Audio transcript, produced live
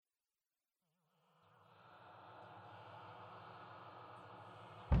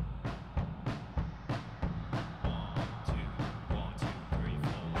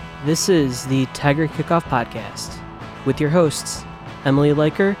This is the Tiger Kickoff Podcast with your hosts, Emily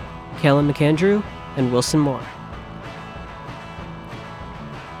Leiker, Callan McAndrew, and Wilson Moore.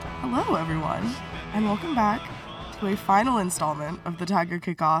 Hello, everyone, and welcome back to a final installment of the Tiger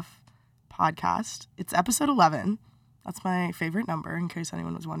Kickoff Podcast. It's episode 11. That's my favorite number, in case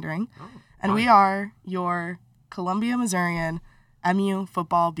anyone was wondering. And we are your Columbia, Missourian MU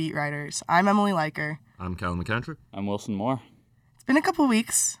football beat writers. I'm Emily Leiker. I'm Callan McAndrew. I'm Wilson Moore. It's been a couple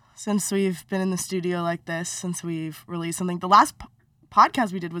weeks since we've been in the studio like this, since we've released something. The last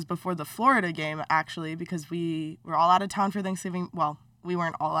podcast we did was before the Florida game, actually, because we were all out of town for Thanksgiving. Well, we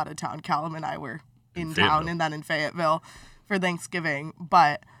weren't all out of town. Callum and I were in town and then in Fayetteville for Thanksgiving.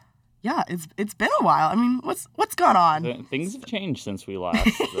 But yeah, it's been a while. I mean, what's gone on? Things have changed since we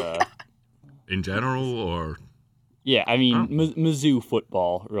last. In general, or? Yeah, I mean, Mizzou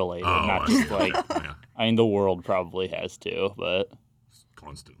football related, not just like. Yeah. I mean, the world probably has too, but. It's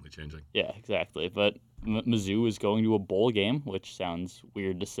constantly changing. Yeah, exactly. But Mizzou is going to a bowl game, which sounds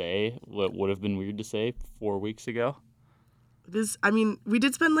weird to say. What would have been weird to say 4 weeks ago? We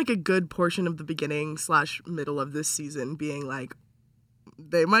did spend like a good portion of the beginning / middle of this season being like,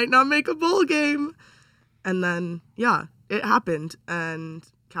 they might not make a bowl game. And then, yeah, it happened. And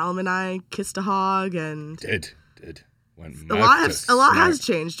Callum and I kissed a hog and... Did. Went a lot has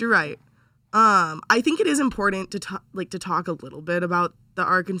changed. You're right. I think it is important to talk a little bit about the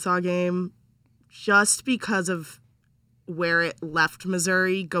Arkansas game just because of where it left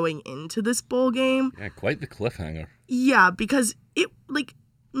Missouri going into this bowl game. Yeah, quite the cliffhanger. Yeah, because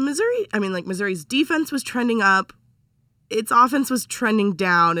Missouri's defense was trending up. Its offense was trending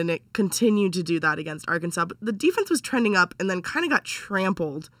down, and it continued to do that against Arkansas. But the defense was trending up and then kind of got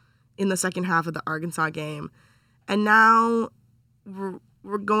trampled in the second half of the Arkansas game. And now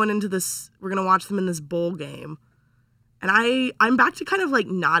we're going into this, we're going to watch them in this bowl game. And I'm back to kind of like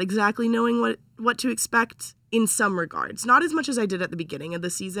not exactly knowing what to expect in some regards. Not as much as I did at the beginning of the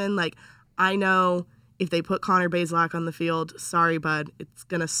season. Like, I know if they put Connor Bazelak on the field, sorry, bud, it's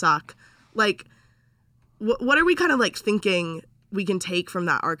going to suck. Like, what are we kind of like thinking we can take from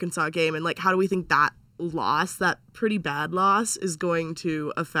that Arkansas game? And like, how do we think that loss, that pretty bad loss, is going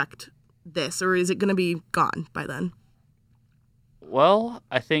to affect this? Or is it going to be gone by then? Well,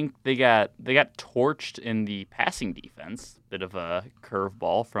 I think they got torched in the passing defense. Bit of a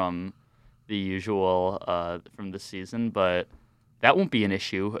curveball from the usual from this season, but that won't be an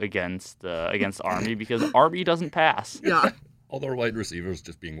issue against Army because Army doesn't pass. Yeah. All their wide receivers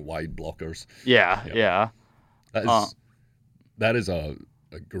just being wide blockers. Yeah. That is a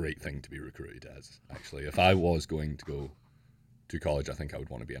great thing to be recruited as, actually. If I was going to go to college, I think I would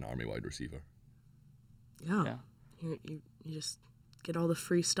want to be an Army wide receiver. Yeah. You just get all the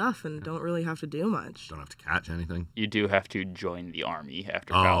free stuff and don't really have to do much. Don't have to catch anything. You do have to join the Army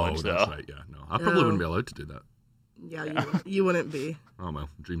after college, though. Oh, that's right, yeah. No, I probably wouldn't be allowed to do that. Yeah, you wouldn't be. Oh, well,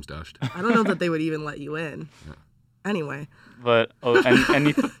 dreams dashed. I don't know that they would even let you in. Yeah. But Anyway.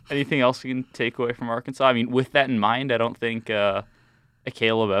 anything else you can take away from Arkansas? I mean, with that in mind, I don't think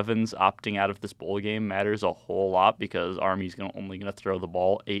Caleb Evans opting out of this bowl game matters a whole lot because Army's only going to throw the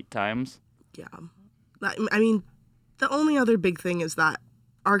ball 8 times. Yeah. I mean, the only other big thing is that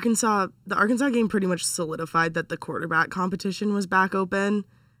the Arkansas game pretty much solidified that the quarterback competition was back open.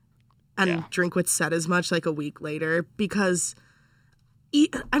 And Drinkwitz said as much like a week later because...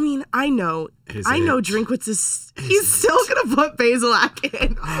 I know Drinkwitz he's still going to put Bazelak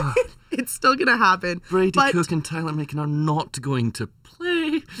in. It's still going to happen. Brady Cook and Tyler Macon are not going to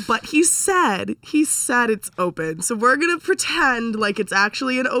play. But he said it's open. So we're going to pretend like it's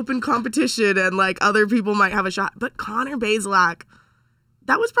actually an open competition and like other people might have a shot. But Connor Bazelak,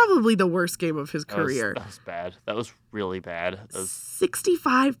 that was probably the worst game of his career. That was bad. That was really bad.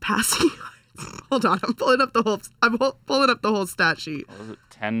 65 passing yards. Hold on, I'm pulling up the whole stat sheet. What was it?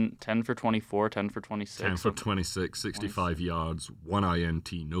 10 for 24, 10 for 26. 10 for 26, 65 yards, 1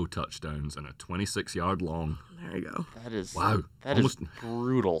 INT, no touchdowns, and a 26-yard long. There you go. That is wow. That is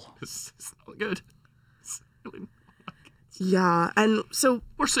brutal. It's not good. It's really not good. Yeah, and so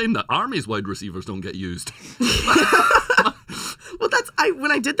we're saying that Army's wide receivers don't get used. Well,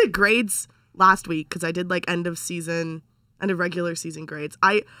 when I did the grades last week, because I did like end of regular season grades.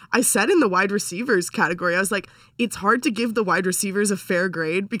 I said in the wide receivers category, I was like, it's hard to give the wide receivers a fair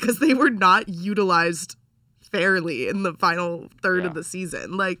grade because they were not utilized fairly in the final third of the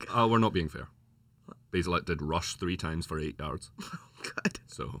season. Like, we're not being fair. Bazelak did rush 3 times for 8 yards. Oh, God.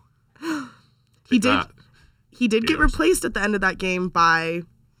 So he did get replaced at the end of that game by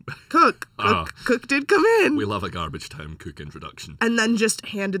Cook Ah. Cook did come in. We love a garbage time Cook introduction. And then just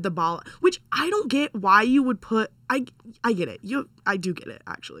handed the ball, which I don't get why you would put. I get it. I do get it,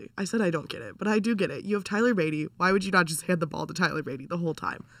 actually. I said I don't get it, but I do get it. You have Tyler Beatty. Why would you not just hand the ball to Tyler Beatty the whole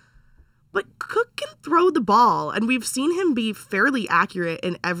time? But Cook can throw the ball, and we've seen him be fairly accurate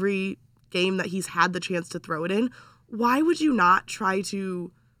in every game that he's had the chance to throw it in. Why would you not try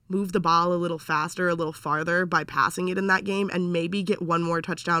to move the ball a little faster, a little farther by passing it in that game and maybe get one more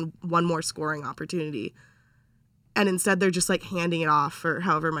touchdown, one more scoring opportunity? And instead they're just like handing it off for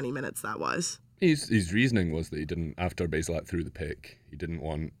however many minutes that was. His reasoning was that he didn't, after Bazelak threw the pick, he didn't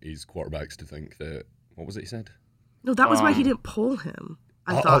want his quarterbacks to think that, what was it he said? No, that was why he didn't pull him,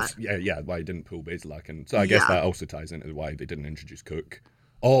 I thought. Why he didn't pull Bazelak. And so I guess that also ties into why they didn't introduce Cook.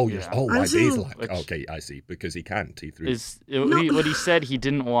 Oh, why Bazelak? Okay, I see. Because he can't. He threw. What he said, he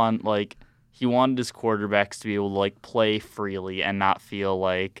didn't want, he wanted his quarterbacks to be able to, play freely and not feel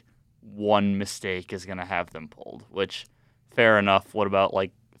like one mistake is going to have them pulled, which, fair enough. What about,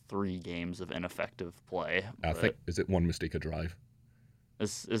 3 games of ineffective play? I think, is it one mistake a drive?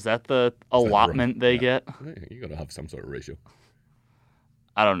 Is that the allotment they get? You got to have some sort of ratio.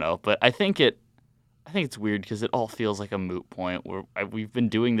 I don't know, but I think it's weird because it all feels like a moot point. We've been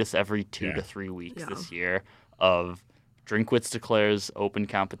doing this every 2 to 3 weeks this year of Drinkwitz declares open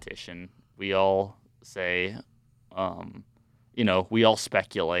competition. We all say, we all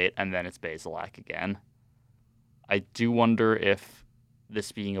speculate, and then it's Bazelak again. I do wonder if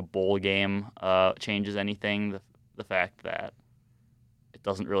this being a bowl game changes anything. The fact that it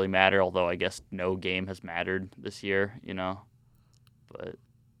doesn't really matter, although I guess no game has mattered this year, But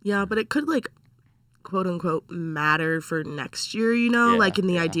yeah, but it could quote unquote matter for next year, in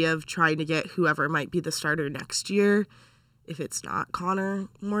the idea of trying to get whoever might be the starter next year if it's not Connor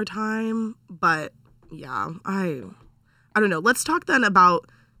more time. But yeah, I don't know. Let's talk then about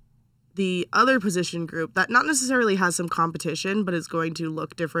the other position group that not necessarily has some competition, but is going to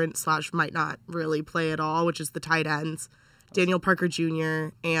look different / might not really play at all, which is the tight ends. Daniel Parker Jr.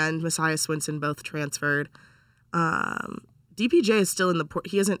 and Messiah Swinson both transferred. DPJ is still in the port.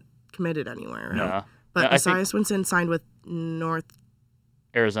 He hasn't committed anywhere, right? Yeah. But Messiah Swinson signed with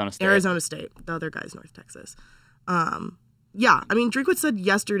Arizona State. The other guy's North Texas. Drinkwitz said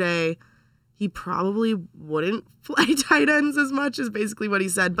yesterday he probably wouldn't play tight ends as much, is basically what he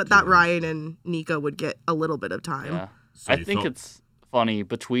said, but that Ryan and Nico would get a little bit of time. Yeah. So I think it's funny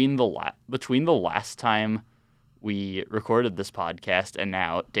between the last time we recorded this podcast and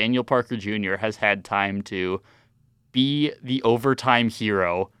now, Daniel Parker Jr. has had time to be the overtime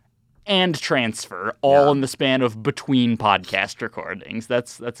hero and transfer all in the span of between podcast recordings.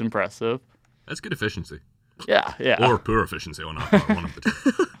 That's impressive. That's good efficiency. Yeah. Or poor efficiency on one of the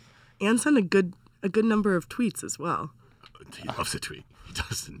two. And sent a good number of tweets as well. He loves to tweet. He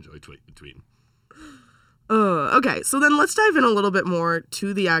does enjoy tweeting. Okay, so then let's dive in a little bit more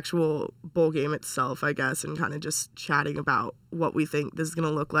to the actual bowl game itself, I guess, and kind of just chatting about what we think this is going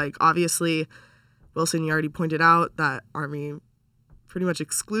to look like. Obviously, Wilson, you already pointed out that Army pretty much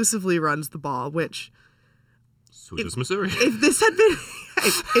exclusively runs the ball, which... So does Missouri. If this had been...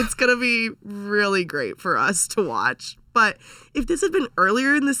 it's going to be really great for us to watch. But if this had been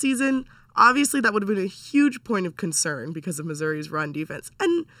earlier in the season, obviously that would have been a huge point of concern because of Missouri's run defense.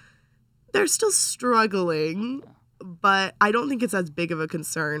 And they're still struggling, but I don't think it's as big of a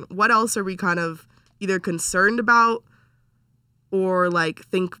concern. What else are we kind of either concerned about or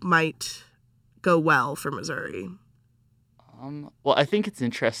think might go well for Missouri? Well, I think it's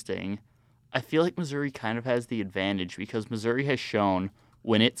interesting. I feel like Missouri kind of has the advantage because Missouri has shown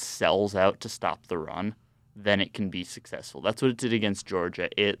when it sells out to stop the run, then it can be successful. That's what it did against Georgia.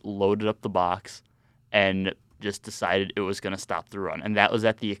 It loaded up the box and just decided it was going to stop the run. And that was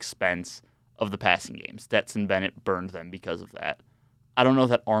at the expense of the passing game. Stetson Bennett burned them because of that. I don't know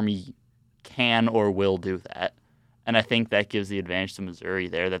that Army can or will do that. And I think that gives the advantage to Missouri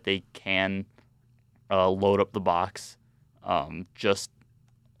there, that they can load up the box, just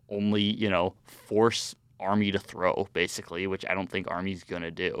only, force Army to throw, basically, which I don't think Army's going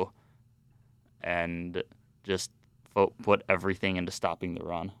to do. And just put everything into stopping the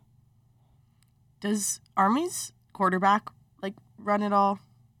run. Does Army's quarterback run at all?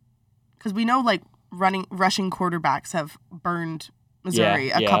 Because we know rushing quarterbacks have burned Missouri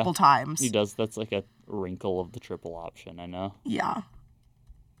a couple times. He does. That's a wrinkle of the triple option, I know. Yeah.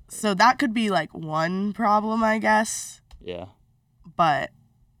 So that could be one problem, I guess. Yeah. But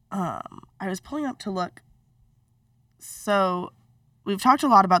I was pulling up to look. So we've talked a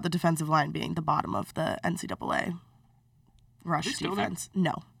lot about the defensive line being the bottom of the NCAA rush defense.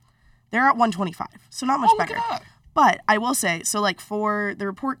 No. They're at 125, so not much better. But I will say, so like for the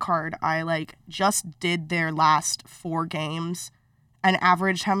report card, I like just did their last 4 games and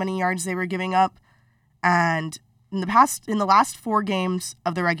averaged how many yards they were giving up. And in the last 4 games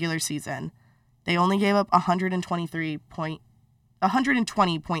of the regular season, they only gave up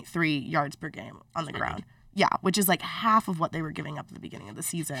 120.3 yards per game on the ground. Yeah, which is like half of what they were giving up at the beginning of the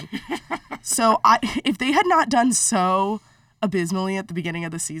season. So if they had not done so abysmally at the beginning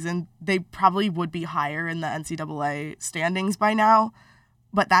of the season, they probably would be higher in the NCAA standings by now.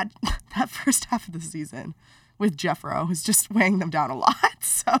 But that first half of the season with Jeff Rowe is just weighing them down a lot.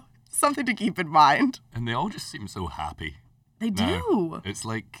 So something to keep in mind. And they all just seem so happy. They do. It's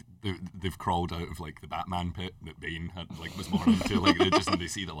like they've crawled out of like the Batman pit that Bane was more into. Like they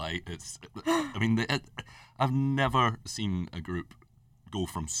see the light. I've never seen a group go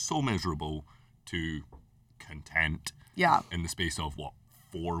from so miserable to content. Yeah. In the space of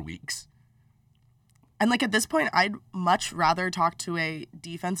 4 weeks. And like at this point, I'd much rather talk to a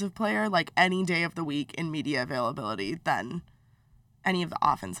defensive player like any day of the week in media availability than any of the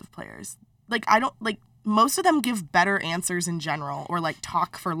offensive players. Like most of them give better answers in general, or like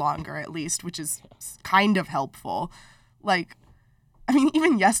talk for longer at least, which is kind of helpful. Like, I mean,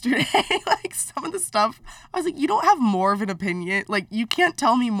 even yesterday, like some of the stuff, I was like, you don't have more of an opinion. Like, you can't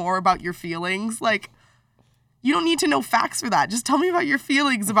tell me more about your feelings. Like, you don't need to know facts for that. Just tell me about your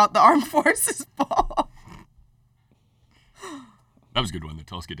feelings about the Armed Forces Ball. That was a good one. The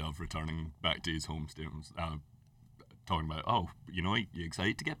Tosca Dove returning back to his home state, talking about, you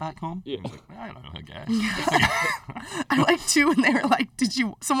excited to get back home? Yeah. I was like, I don't know, I guess. I like too when they were like,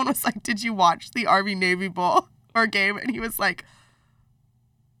 someone was like, did you watch the Army Navy Bowl or game? And he was like,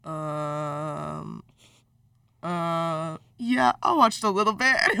 yeah, I watched a little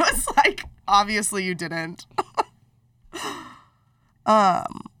bit. And it was like, obviously you didn't.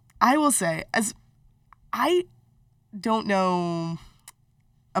 I will say, as I don't know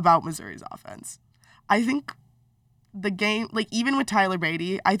about Missouri's offense, I think the game, like even with Tyler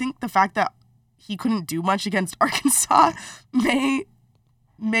Beatty, I think the fact that he couldn't do much against Arkansas may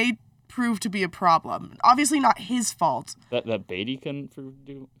prove to be a problem. Obviously not his fault. That Beatty couldn't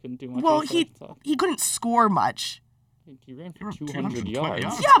do much. Well, he couldn't score much. He ran for 200 yards.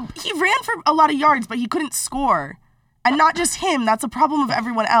 Yeah, he ran for a lot of yards, but he couldn't score. And not just him, that's a problem of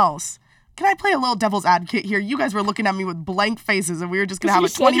everyone else. Can I play a little devil's advocate here? You guys were looking at me with blank faces, and we were just going to have a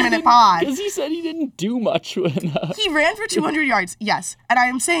 20-minute pod. Because he said he didn't do much. He ran for 200 yards, yes. And I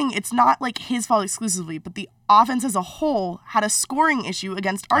am saying it's not like his fault exclusively, but the offense as a whole had a scoring issue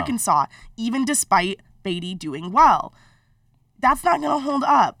against Arkansas, even despite Beatty doing well. That's not going to hold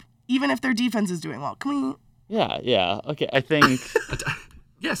up, even if their defense is doing well. Can we... Yeah. Okay, I think...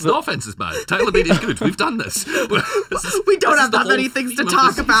 Yes, the offense is bad. Tyler Beatty's good. We've done this. We don't have that many things to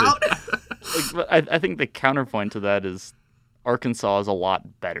talk about. I think the counterpoint to that is Arkansas is a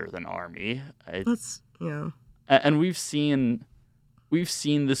lot better than Army. And we've seen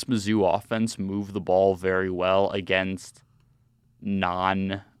this Mizzou offense move the ball very well against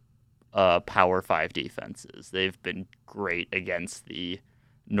non-Power 5 defenses. They've been great against the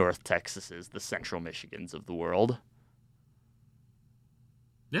North Texases, the Central Michigans of the world.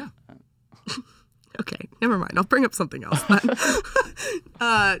 Yeah. Okay, never mind. I'll bring up something else then.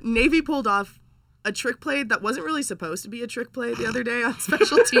 Navy pulled off a trick play that wasn't really supposed to be a trick play the other day on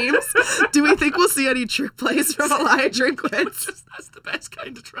special teams. Do we think we'll see any trick plays from Elia Drinkwitz? That's the best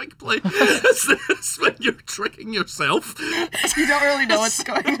kind of trick play. That's when you're tricking yourself. You don't really know what's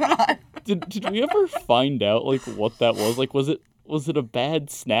going on. Did we ever find out what that was? Like, was it a bad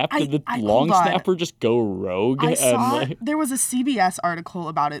snap? Did the long snapper just go rogue? I saw there was a CBS article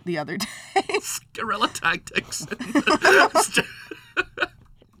about it the other day. Guerrilla tactics.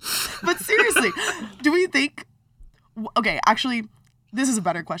 But seriously, do we think... Okay, actually, this is a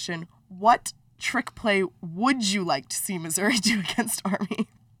better question. What trick play would you like to see Missouri do against Army?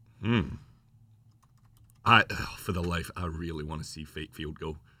 For the life, I really want to see fake field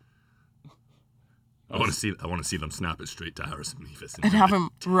goal. I want to see them snap it straight to Harrison Mevis and have him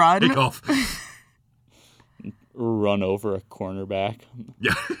run. Take off. Run over a cornerback.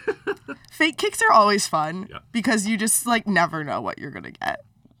 Yeah. Fake kicks are always fun because you just never know what you're gonna get.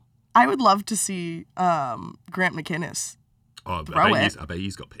 I would love to see Grant McInnes throw it. I bet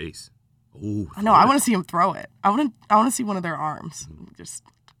he's got pace. Oh, no, I want to see him throw it. I want to see one of their arms. Just.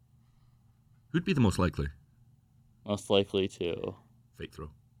 Who'd be the most likely? Most likely to fake throw.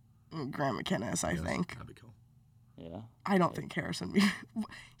 Grant McInnes, I think. That'd be cool. Yeah. I don't think Harrison.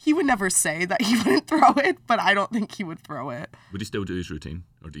 He would never say that he wouldn't throw it, but I don't think he would throw it. Would he still do his routine,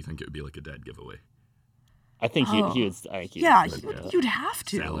 or do you think it would be like a dead giveaway? I think he would. Yeah, you'd have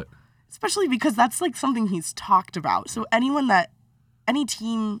to. Sell it. especially because that's like something he's talked about. So any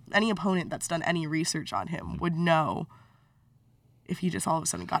team, any opponent that's done any research on him would know if he just all of a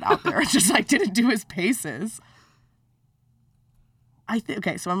sudden got out there and just like didn't do his paces.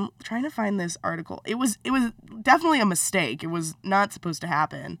 Okay, so I'm trying to find this article. It was definitely a mistake. It was not supposed to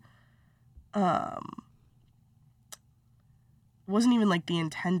happen. Wasn't even like the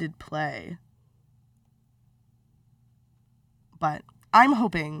intended play. But I'm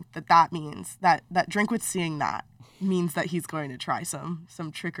hoping that means that Drinkwitz seeing that means that he's going to try some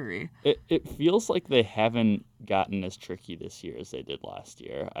trickery. It feels like they haven't gotten as tricky this year as they did last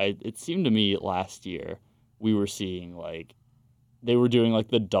year. It seemed to me last year we were seeing like they were doing like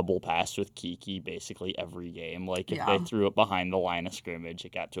the double pass with Kiki basically every game. Like if they threw it behind the line of scrimmage,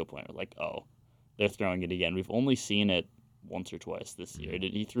 it got to a point where like, oh, they're throwing it again. We've only seen it once or twice this year.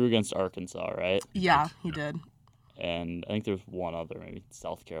 He threw against Arkansas, right? Yeah, he did. And I think there's one other, maybe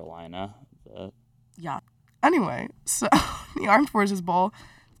South Carolina. Yeah. Anyway, so the Armed Forces Bowl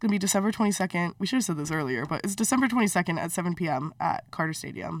is going to be December 22nd. We should have said this earlier, but it's December 22nd at 7 p.m. at Carter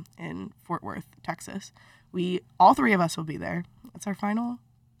Stadium in Fort Worth, Texas. All three of us will be there. It's our final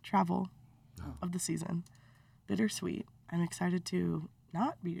travel of the season. Bittersweet. I'm excited to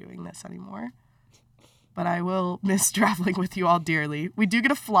not be doing this anymore, but I will miss traveling with you all dearly. We do get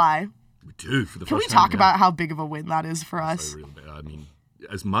to fly. We do, for the Can first we time. talk about how big of a win that is for us? I mean,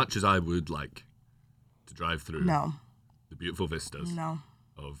 as much as I would like to drive through the beautiful vistas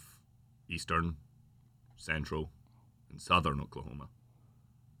of eastern, central, and southern Oklahoma,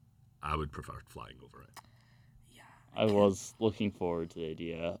 I would prefer flying over it. Yeah. I was looking forward to the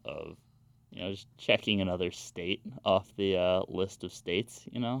idea of, just checking another state off the list of states,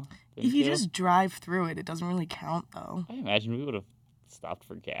 If you just drive through it, it doesn't really count, though. I imagine we would have stopped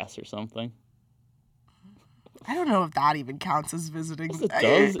for gas or something. I don't know if that even counts as visiting. Yes, it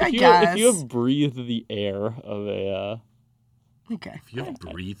does. I guess. If you have breathed the air of a... Okay. If you have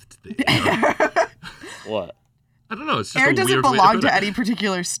breathed the air... What? I don't know. It's just air a doesn't weird belong to any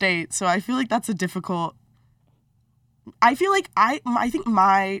particular state, so I feel like that's a difficult... I feel like I think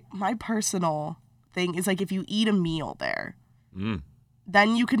my personal thing is like if you eat a meal there,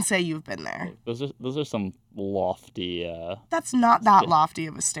 then you can say you've been there. Those are some lofty... That's not that lofty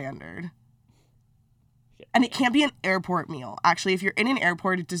of a standard. And it can't be an airport meal. Actually, if you're in an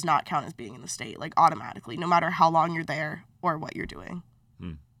airport, it does not count as being in the state, like automatically, no matter how long you're there or what you're doing.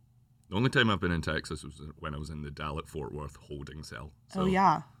 The only time I've been in Texas was when I was in the Dallas-Fort Worth holding cell. So, oh,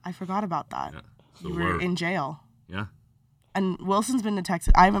 yeah. I forgot about that. Yeah. So you were in jail. Yeah. And Wilson's been to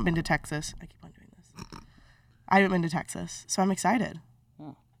Texas. I haven't been to Texas. I keep on doing this. I haven't been to Texas, so I'm excited.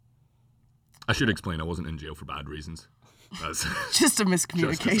 Oh. I should explain I wasn't in jail for bad reasons. That's just a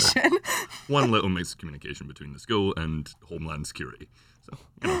miscommunication. One little miscommunication between the school and Homeland Security. So,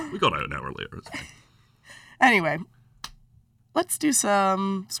 we got out an hour later. It's fine. Anyway, let's do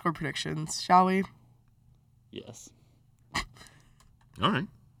some score predictions, shall we? Yes. All right.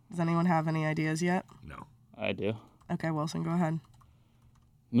 Does anyone have any ideas yet? No. I do. Okay, Wilson, go ahead.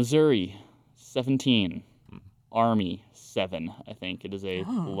 Missouri, 17. Army, 7. I think it is a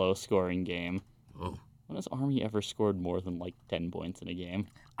low-scoring game. Oh. When has Army ever scored more than, 10 points in a game?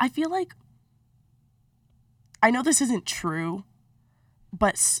 I feel like... I know this isn't true,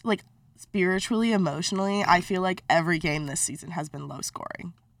 but, spiritually, emotionally, I feel like every game this season has been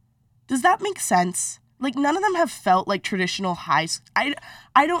low-scoring. Does that make sense? None of them have felt like traditional highs. I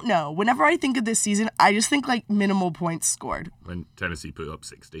don't know. Whenever I think of this season, I just think, minimal points scored. When Tennessee put up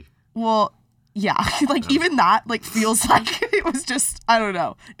 60. Well... yeah, even that, feels like it was just, I don't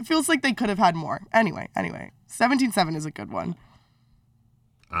know. It feels like they could have had more. Anyway, 17-7 is a good one.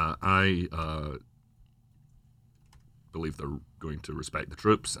 I believe they're going to respect the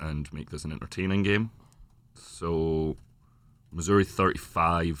troops and make this an entertaining game. So, Missouri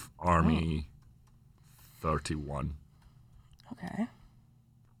 35, Army 31. Okay.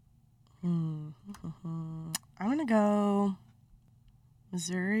 I'm going to go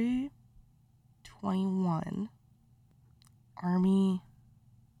Missouri 21, Army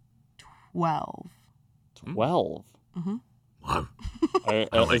 12. 12? Mm-hmm. Wow.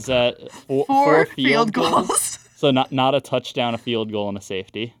 Is that four field goals? So not a touchdown, a field goal, and a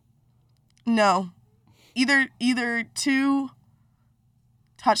safety? No. Either 2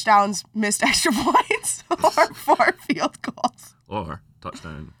 touchdowns, missed extra points, or 4 field goals. Or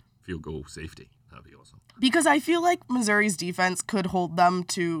touchdown, field goal, safety. That'd be awesome. Because I feel like Missouri's defense could hold them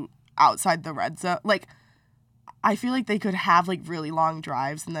to outside the red zone. I feel like they could have really long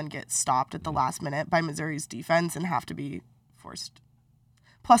drives and then get stopped at the last minute by Missouri's defense and have to be forced.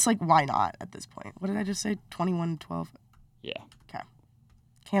 Plus, why not at this point? What did I just say? 21-12? Yeah.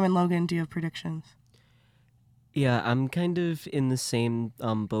 Cam and Logan, do you have predictions? Yeah, I'm kind of in the same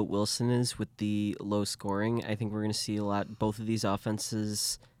boat Wilson is with the low scoring. I think we're going to see a lot. Both of these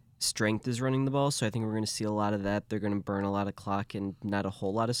offenses' strength is running the ball, so I think we're going to see a lot of that. They're going to burn a lot of clock and not a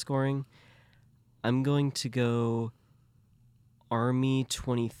whole lot of scoring. I'm going to go Army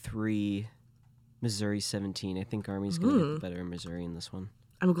 23, Missouri 17. I think Army's going to get the better Missouri in this one.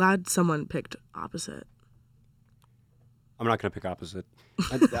 I'm glad someone picked opposite. I'm not going to pick opposite.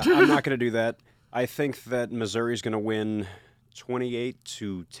 I'm not going to do that. I think that Missouri's going to win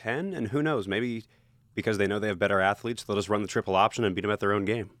 28-10, and who knows, maybe because they know they have better athletes, they'll just run the triple option and beat them at their own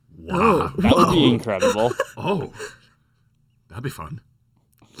game. Wow. That would be incredible. Oh, that'd be fun.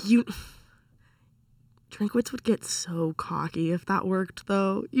 Drinkwitz would get so cocky if that worked,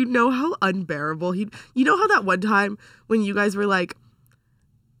 though. You know how unbearable you know how that one time when you guys were like,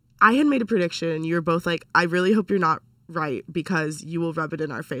 I had made a prediction, and you were both like, I really hope you're not right because you will rub it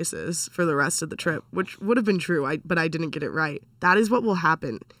in our faces for the rest of the trip, which would have been true, but I didn't get it right. That is what will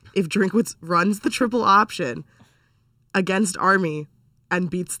happen if Drinkwitz runs the triple option against Army and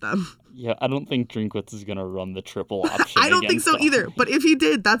beats them. Yeah, I don't think Drinkwitz is going to run the triple option. I don't think so either, but if he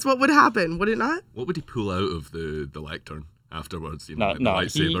did, that's what would happen, would it not? What would he pull out of the lectern afterwards? You know, the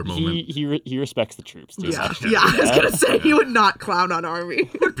lightsaber moment. He respects the troops too much. Yeah, I was going to say, he would not clown on Army.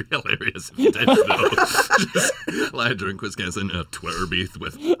 It would be hilarious if he did, though. Just like Drinkwitz gets into a Twitter beef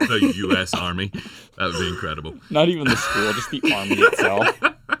with the U.S. Army. That would be incredible. Not even the school, just the Army itself.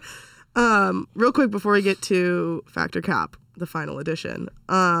 Real quick before we get to Factor Cap, the final edition,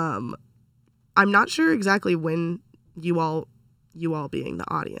 I'm not sure exactly when you all being the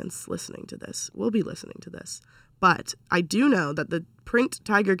audience listening to this will be listening to this, but I do know that the print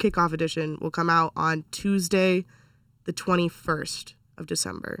Tiger Kickoff edition will come out on Tuesday, the 21st of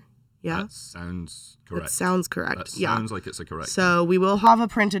December. Yeah? That sounds correct. That sounds correct. That sounds like it's a correct. So we will have a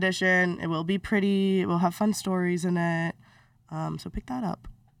print edition. It will be pretty. It will have fun stories in it. So pick that up.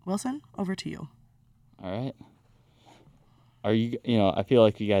 Wilson, over to you. All right. I feel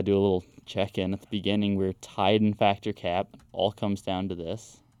like we got to do a little check-in at the beginning. We're tied in Factor Cap. All comes down to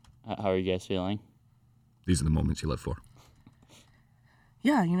this. How are you guys feeling? These are the moments you live for.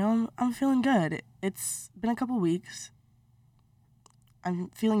 Yeah, I'm feeling good. It's been a couple weeks. I'm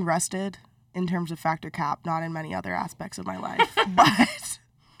feeling rested in terms of Factor Cap, not in many other aspects of my life. But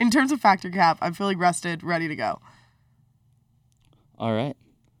in terms of Factor Cap, I'm feeling rested, ready to go. All right.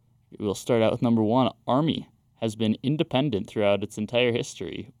 We'll start out with number 1. Army has been independent throughout its entire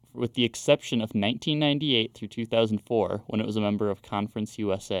history, with the exception of 1998 through 2004, when it was a member of Conference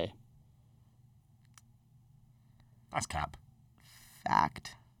USA. That's Cap.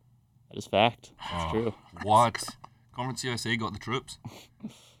 Fact. That is fact. That's true. What? Conference USA got the troops?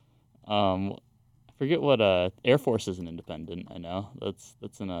 I forget what Air Force isn't independent. I know that's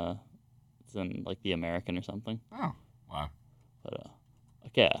in like the American or something. Oh, wow. But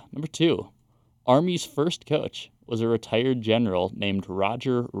okay, number 2. Army's first coach was a retired general named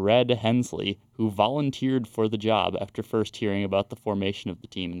Roger Red Hensley, who volunteered for the job after first hearing about the formation of the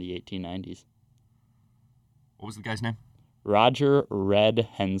team in the 1890s. What was the guy's name? Roger Red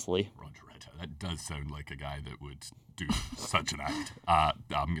Hensley. Roger Red. That does sound like a guy that would do such an act. I'm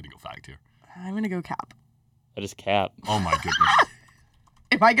going to go fact here. I'm going to go Cap. That is Cap. Oh, my goodness.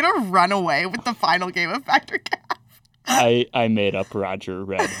 Am I going to run away with the final game of Factor Cap? I made up Roger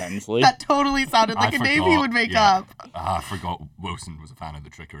Red Hensley. That totally sounded like a name he would make up. I forgot Wilson was a fan of the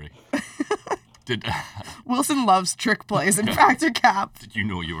trickery. Wilson loves trick plays in Factor Cap. Did you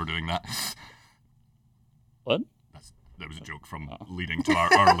know you were doing that? What? That was a joke from leading to our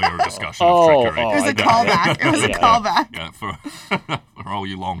earlier discussion of trickery. It was a callback. It was a callback. Yeah, for all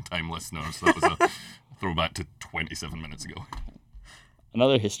you long-time listeners, that was a throwback to 27 minutes ago.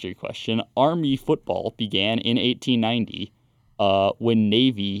 Another history question. Army football began in 1890 when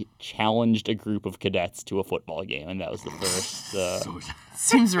Navy challenged a group of cadets to a football game, and that was the first.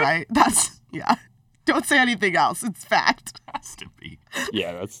 Seems right. Yeah. Don't say anything else. It's fact. Has to be.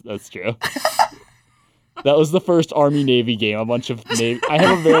 Yeah, that's true. That was the first Army-Navy game. A bunch of Navy. I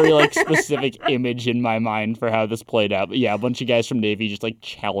have a very specific image in my mind for how this played out. But yeah, a bunch of guys from Navy just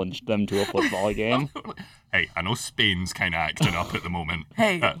challenged them to a football game. Hey, I know Spain's kind of acting up at the moment.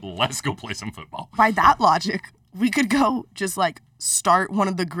 Hey. Let's go play some football. By that logic, we could go just start one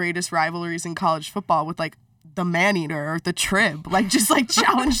of the greatest rivalries in college football with the Maneater or the Trib. Just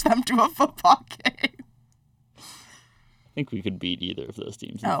challenge them to a football game. I think we could beat either of those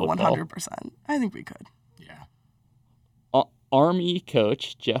teams in football. 100%. I think we could. Yeah. Army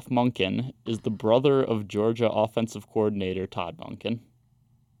coach Jeff Monken is the brother of Georgia offensive coordinator Todd Monken.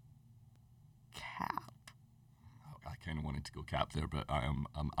 Cap. kind of wanted to go Cap there, but I'm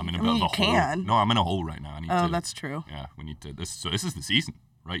in a bit of a hole. Can. No, I'm in a hole right now. That's true. Yeah, we need to. This is the season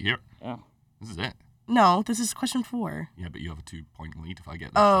right here. Yeah. This is it. No, this is question 4. Yeah, but you have a 2-point lead if I get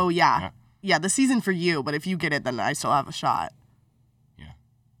this. Oh, yeah. Yeah, the season for you, but if you get it, then I still have a shot. Yeah.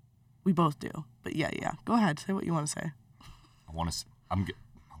 We both do. But yeah. Go ahead. Say what you want to say. I'm kidding.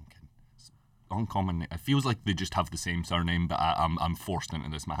 Uncommon. It feels like they just have the same surname, but I'm forced into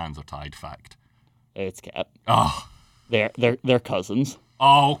this. My hands are tied. Fact. It's Cap. Oh. They're cousins.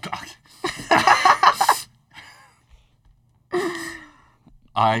 Oh God.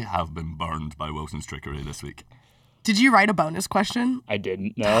 I have been burned by Wilson's trickery this week. Did you write a bonus question? I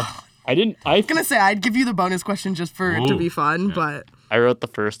didn't. No, I didn't. I was gonna say I'd give you the bonus question just for it to be fun, but I wrote the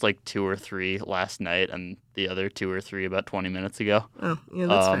first 2 or 3 last night, and the other 2 or 3 about 20 minutes ago. Oh, yeah,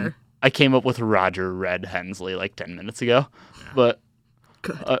 that's fair. I came up with Roger Red Hensley 10 minutes ago, but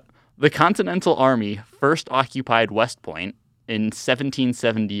the Continental Army first occupied West Point in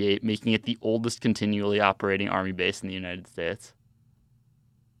 1778, making it the oldest continually operating army base in the United States.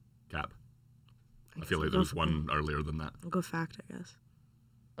 Cap. I feel like there was one earlier than that. I'll go fact, I guess.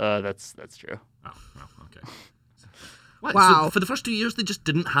 That's true. Oh, well, okay. What? Wow. So for the first 2 yeyears, they just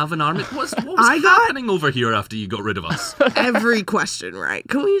didn't have an army? What was happening over here after you got rid of us? Every question right.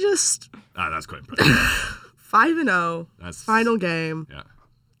 Can we just... That's quite impressive. 5-0. That's... Final game. Yeah.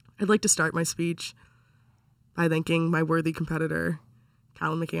 I'd like to start my speech by thanking my worthy competitor,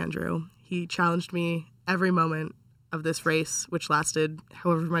 Callum McAndrew. He challenged me every moment of this race, which lasted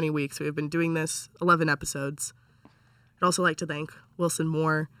however many weeks. We have been doing this 11 episodes. I'd also like to thank Wilson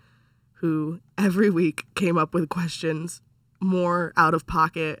Moore, who every week came up with questions more out of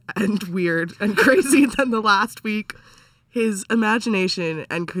pocket and weird and crazy than the last week. His imagination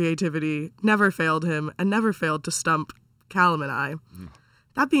and creativity never failed him and never failed to stump Callum and I.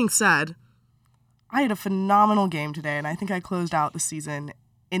 That being said, I had a phenomenal game today, and I think I closed out the season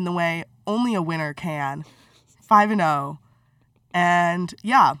in the way only a winner can. 5-0. And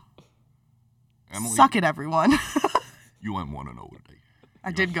yeah, Emily, suck it, everyone. You went 1-0 today.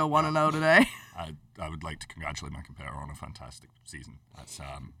 I did go 1-0 today. I would like to congratulate my competitor on a fantastic season. That's,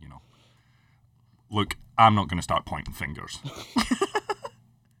 Look, I'm not going to start pointing fingers.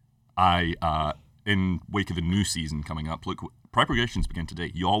 In wake of the new season coming up, look, preparations begin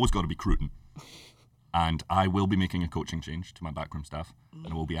today. You always got to be recruiting. And I will be making a coaching change to my backroom staff,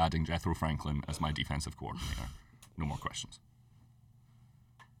 and I will be adding Jethro Franklin as my defensive coordinator. No more questions.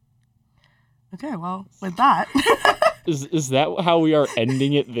 Okay, well, with that... Is that how we are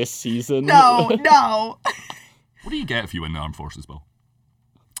ending it this season? No. What do you get if you win the Armed Forces Bowl?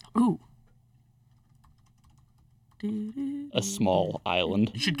 Ooh. A small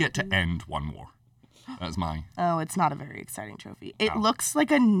island. You should get to end one war. That's mine. Oh, it's not a very exciting trophy. It looks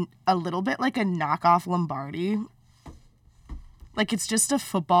like a little bit like a knockoff Lombardi. Like it's just a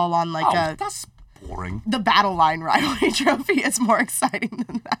football on that's boring. The Battle Line rivalry trophy is more exciting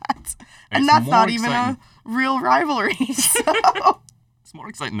than that. And that's not even a real rivalry. So. It's more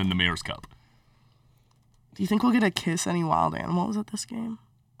exciting than the Mayor's Cup. Do you think we'll get to kiss any wild animals at this game?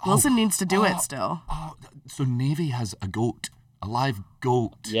 Wilson needs to do it still. So Navy has a goat. A live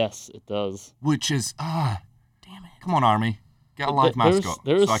goat. Yes, it does. Which is, damn it. Come on, Army. Get a live mascot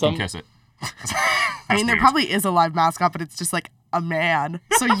so I can kiss it. I mean, there probably is a live mascot, but it's just like a man.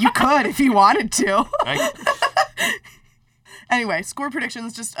 So you could if you wanted to. Right. Anyway, score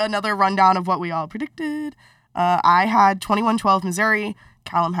predictions, just another rundown of what we all predicted. I had 21-12 Missouri.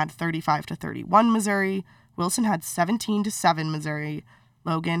 Callum had 35-31 Missouri. Wilson had 17-7 Missouri.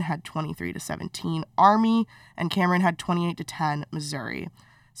 Logan had 23-17 Army, and Cameron had 28-10 Missouri.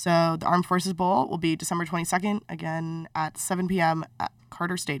 So the Armed Forces Bowl will be December 22nd, again at 7 p.m. at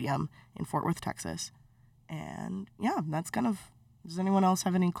Carter Stadium in Fort Worth, Texas. And yeah, that's kind of... Does anyone else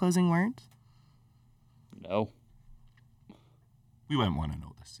have any closing words? No. We went 1-0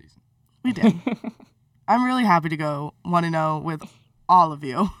 this season. We did. I'm really happy to go 1-0 with all of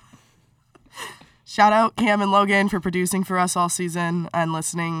you. Shout out Cam and Logan for producing for us all season and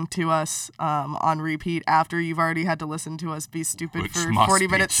listening to us on repeat after you've already had to listen to us be stupid Which for 40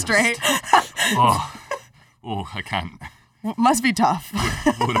 minutes straight. I can't. Must be tough.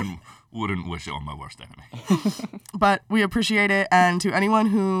 Wouldn't wish it on my worst enemy. But we appreciate it. And to anyone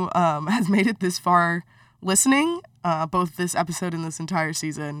who has made it this far listening, both this episode and this entire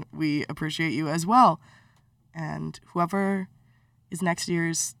season, we appreciate you as well. And whoever is next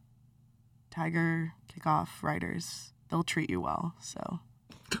year's Tiger kickoff writers, they'll treat you well. So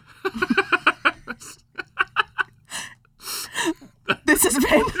this has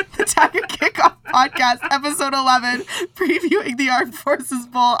been the Tiger Kickoff Podcast, episode 11, previewing the Armed Forces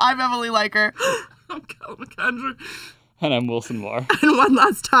Bowl. I'm Emily Liker. I'm Callum McAndrew. And I'm Wilson Moore. And one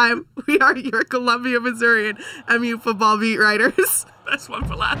last time, we are your Columbia, Missourian MU football beat writers. Best one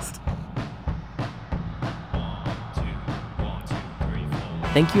for last.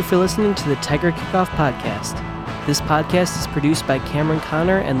 Thank you for listening to the Tiger Kickoff Podcast. This podcast is produced by Cameron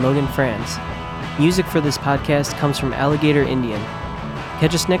Connor and Logan Franz. Music for this podcast comes from Alligator Indian.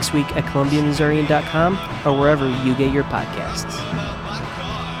 Catch us next week at ColumbiaMissourian.com or wherever you get your podcasts.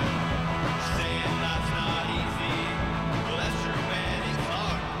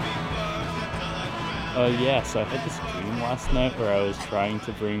 So I had this dream last night where I was trying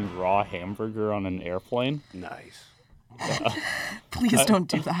to bring raw hamburger on an airplane. Nice. Please don't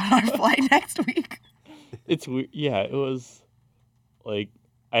do that on our flight next week. It's weird. Yeah, it was like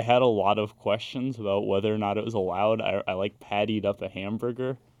I had a lot of questions about whether or not it was allowed. I pattied up a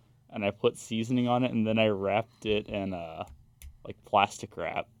hamburger and I put seasoning on it and then I wrapped it in plastic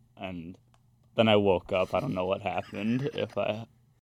wrap and then I woke up. I don't know what happened. If I